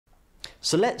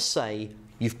So let's say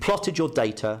you've plotted your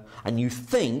data and you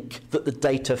think that the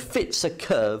data fits a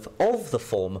curve of the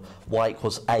form y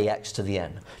equals ax to the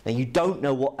n. Now you don't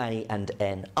know what a and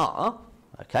n are,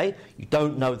 okay? You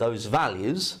don't know those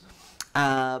values,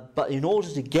 but in order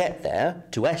to get there,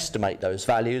 to estimate those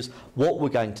values, what we're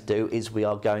going to do is we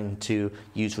are going to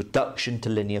use reduction to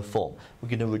linear form. We're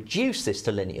going to reduce this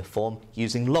to linear form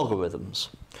using logarithms.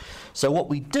 So what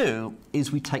we do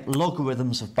is we take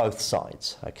logarithms of both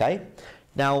sides, okay?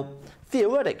 Now,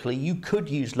 theoretically, you could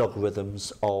use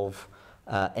logarithms of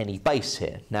any base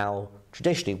here. Now,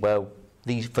 traditionally,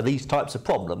 for these types of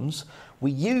problems,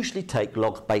 we usually take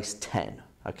log base 10.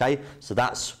 Okay, so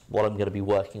that's what I'm going to be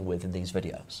working with in these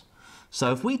videos.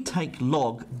 So if we take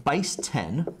log base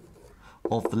 10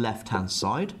 of the left-hand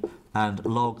side and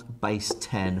log base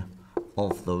 10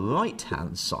 of the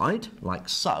right-hand side, like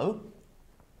so,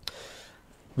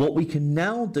 what we can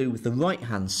now do with the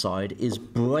right-hand side is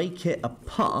break it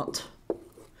apart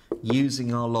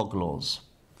using our log laws.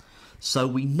 So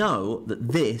we know that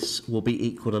this will be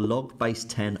equal to log base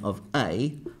 10 of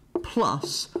a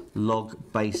plus log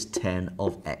base 10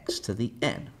 of x to the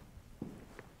n.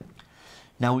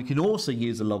 Now we can also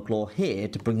use a log law here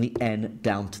to bring the n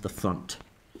down to the front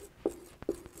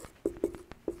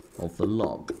of the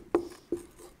log.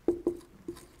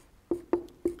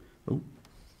 Oh,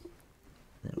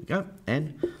 there we go,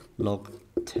 n log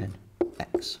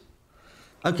 10x.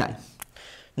 Okay,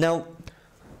 now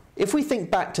if we think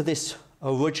back to this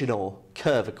original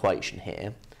curve equation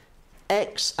here,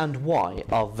 x and y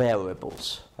are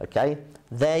variables, okay?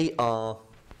 They are,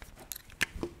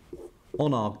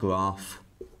 on our graph,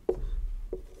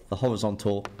 the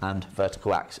horizontal and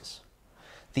vertical axis.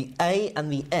 The a and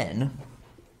the n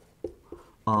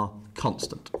are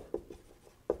constant.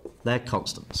 They're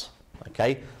constants,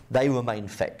 okay? They remain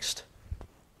fixed.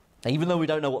 Now, even though we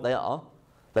don't know what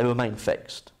they remain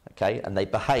fixed, okay? And they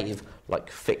behave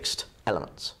like fixed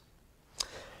elements.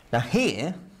 Now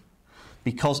here,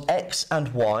 because x and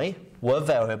y were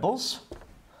variables,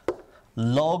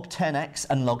 log 10x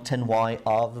and log 10y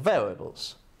are the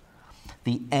variables.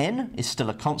 The n is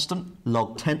still a constant,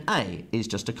 log 10a is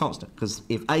just a constant, because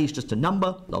if a is just a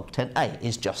number, log 10a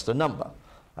is just a number,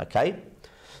 okay?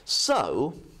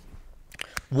 So,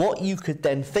 what you could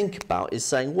then think about is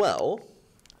saying, well,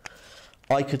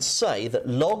 I could say that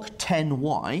log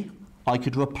 10y, I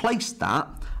could replace that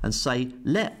and say,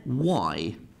 let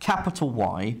y, capital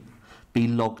Y, be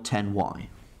log 10y.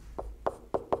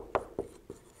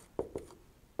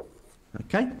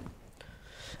 Okay?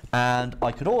 And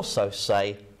I could also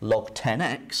say log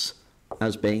 10x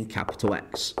as being capital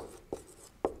X.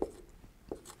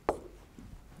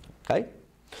 Okay?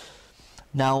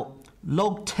 Now,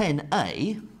 log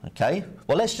 10a, okay,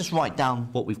 well, let's just write down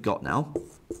what we've got now.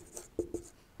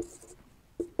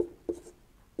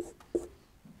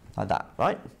 Like that,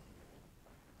 right?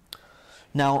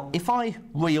 Now, if I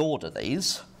reorder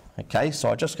these, okay, so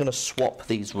I'm just going to swap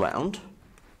these round.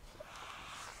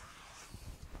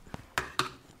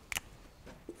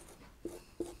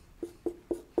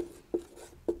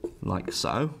 Like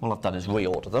so. All I've done is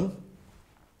reorder them.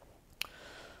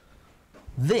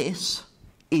 This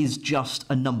is just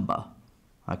a number,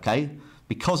 okay?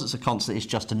 Because it's a constant, it's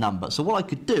just a number. So what I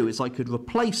could do is I could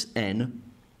replace n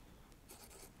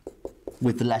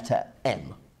with the letter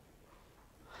m.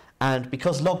 And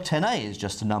because log 10a is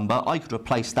just a number, I could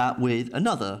replace that with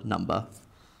another number,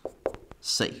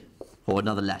 c, or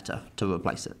another letter to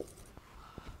replace it.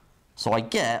 So I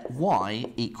get y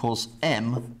equals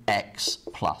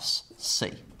mx plus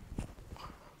c.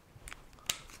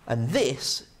 And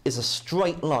this is a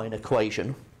straight line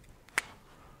equation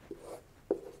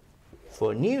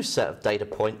for a new set of data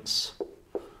points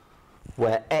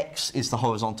where x is the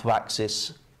horizontal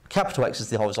axis, capital X is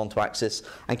the horizontal axis,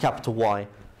 and capital Y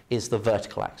is the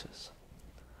vertical axis.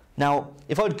 Now,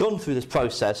 if I'd gone through this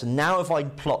process, and now if I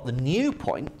plot the new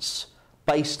points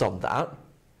based on that,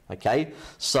 okay,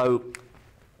 so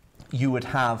you would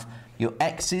have your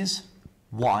x's,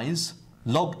 y's,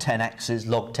 log 10x's,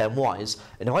 log 10y's,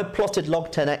 and if I plotted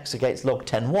log 10x against log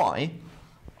 10y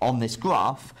on this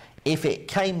graph, if it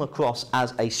came across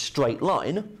as a straight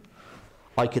line,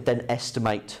 I could then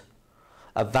estimate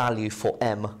a value for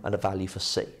m and a value for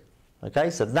c. Okay,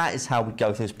 so that is how we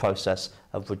go through this process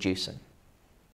of reducing.